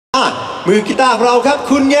มือกีตาร์ของเราครับ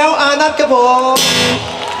คุณแย้วอานัทครับผม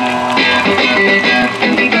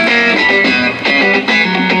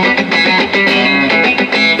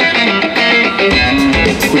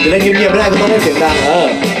คุณจะเล่นเงียบๆไม่ได้ก็ต้องเล่นเสียงดัง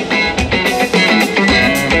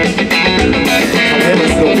ทำให้มัน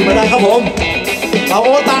สนุกขึ้นมาได้ครับผมเอาโอ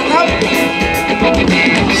ตังครับ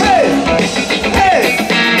เฮ้เฮ้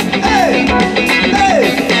เฮ้เฮ้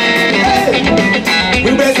เฮ้มื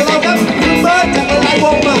อเบสของเราครับคุณเบิร์ดจากหลายๆว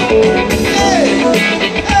งมาเฮ้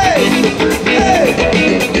เฮ้เฮ้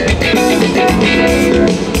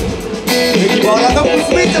มือคีย์บอร์ดเราครับคุณส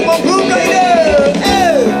มิธจากวงรูปไรเดอร์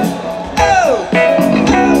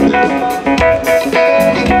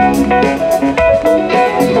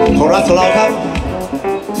ของรักของเราครับ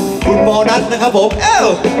คุณโมนัสนะครับผม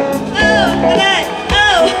ก็ได้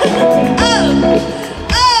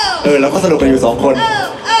เราก็สนุกกันอยู่2คน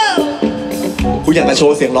คุณอยากจะโช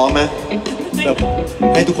ว์เสียงร้องไหมแบบ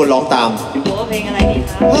ให้ทุกคนร้องตามเพลงอะไรดี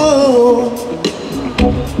ครับ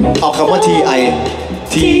เอาคำว่า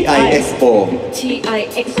TI Expo TI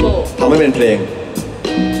Expo ทำให้เป็นเพลง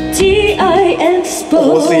TI Expo โ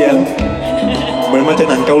อ้เสียงเหมือนมาจาก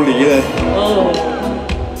หนังเกาหลีเลย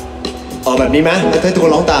แบบนี้ไหมให้ทุกค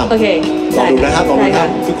นร้องตามโอเคลองดูนะครับลองดูครับ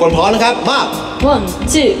ทุกคนพร้อมนะครับมา 1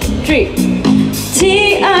 2 3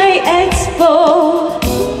 TI Expo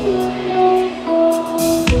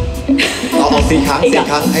เอา4 ครั้ง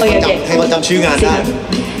ให้เขาจำชื่องานได้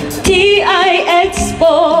TI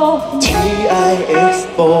Expo TI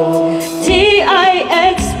Expo TI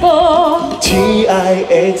Expo TI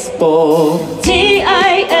Expo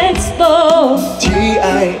TI Expo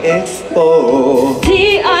TI Expo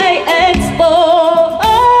TI Expo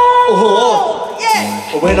โอ้โห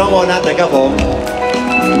ผมให้น้องโอนัทนะครับผม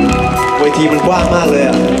เวทีมันกว้างมากเลย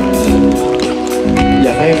อ่ะอย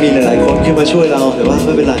ากให้มีหลายๆคนขึ้นมาช่วยเราแต่ว่าไ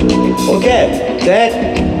ม่เป็นไรโอเคเด็ด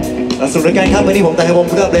เราสนุกด้วยกันครับวันนี้ผมแต่ให้ผม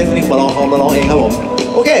เลือกเพลงนี้มาร้องเองครับผม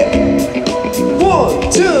โอเค 1 2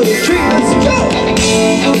 3 let's go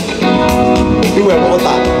ดูแบบโอ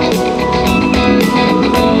ตัด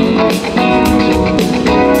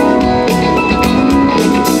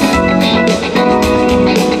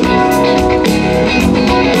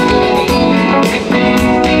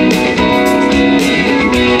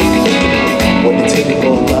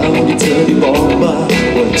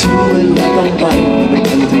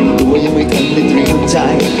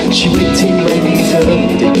ชีวิตที่ไม่มีเธอ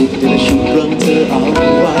แต่หยุดแต่ชุบรั้งเธอเอา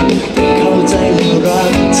ไว้แต่เข้าใจและรั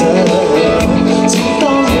กเธอจะต้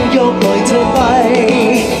องยอมปล่อยเธอไป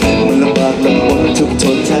มันลำบากลำบนทุกท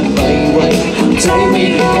นแทบไม่ไหวหัวใจไม่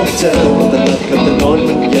พบเจอแต่หลับกับแต่นอน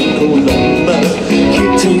มันยังคงหลงมาคิด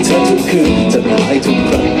ถึงเธอทุกคืนจะหายทุกค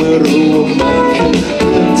รั้งเมื่อรู้ว่ามันคือ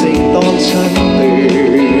เรื่องจริงต้องฉันตื่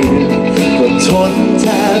นก็ทนแท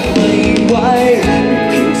บไม่ไหว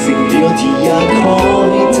เพียงสิ่งเดียวที่อยากขอ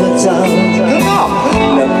ให้เธอจ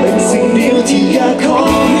ำและเป็นสิ่งเดียวที่อยากขอ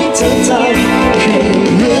ให้เธอจ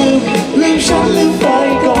ำคือลืมฉันลืมไป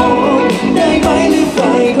ก่อนได้ไหมลืมไป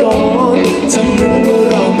ก่อนทำเหมือนว่า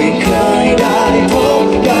เราไม่เคยได้พบ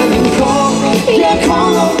กันเพราะอยากขอ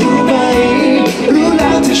ลองดูไหมรู้แ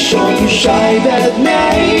ล้วเธอชอบผู้ชายแบบไหน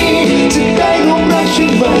จะได้หลงรักฉั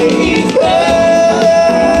นไหมอีกครั้ง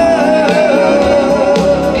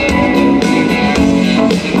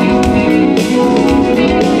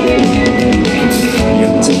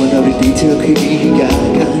เธอเคยมีให้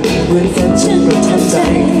กันเหมือนแฟนฉันประทับใจ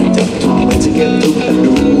จับทุกมันจะเก็บทุกอัน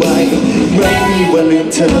ดูไว้ไม่มีวันลืม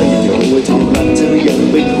เธอยังรู้ว่าเธอรักเธอยัง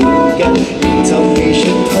เป็นห่วงกันยิ่งทำให้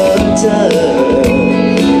ฉันเพ้อเจอ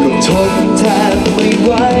ก็ทนแทบไม่ไห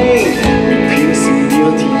วมีเพียงสิ่งเดียว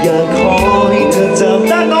ที่อยากขอให้เธอจ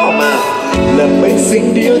ำด้านนอกมาและเป็นสิ่ง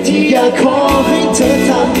เดียวที่อยากขอให้เธอท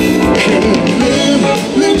ำคือ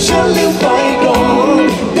ลืมฉันลืมไปก่อน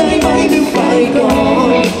ได้ไหมลืมไปก่อ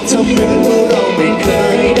นทำเหมือนว่าเราไม่เค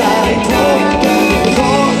ยได้พบกันเพร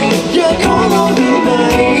าะอยากขอลองดูไหม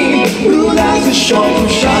รู้แล้วจะชอบผู้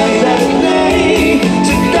ชายแบบไหนจ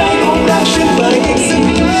ะได้หลงรักฉันไปอีกสัก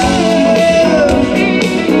ครั้ง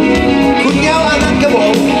คุณแก้วอานันต์ครับผ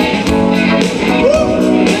ม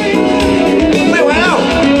ไม่ไหวแล้ว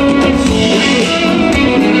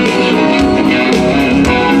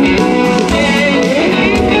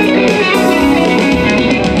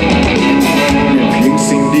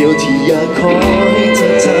ที่อยากขอให้เธอ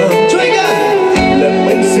ทำช่วยกันและเ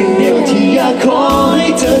ป็นสิ่งเดียวที่อยากขอให้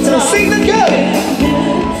เธอทำสิ่งนั้นคือ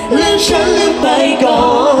ลืมฉันลืมไปก่อ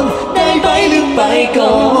นได้ไหมลืมไปก่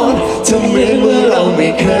อนทำเหมือนว่าเราไม่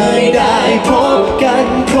เคยได้พบกัน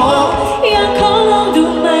เพราะอยากขอลองดู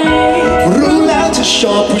ไหมรู้แล้วจะช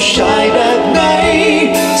อบผู้ชายแบบไหน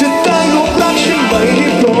จะได้หลงรักฉันไหมให้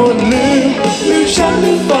โปรดลืมฉัน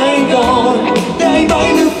ลืมไปก่อน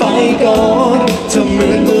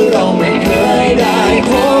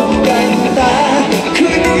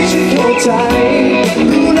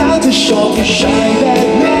ผู้ชายแบบ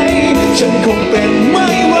ไหนฉันคงเป็น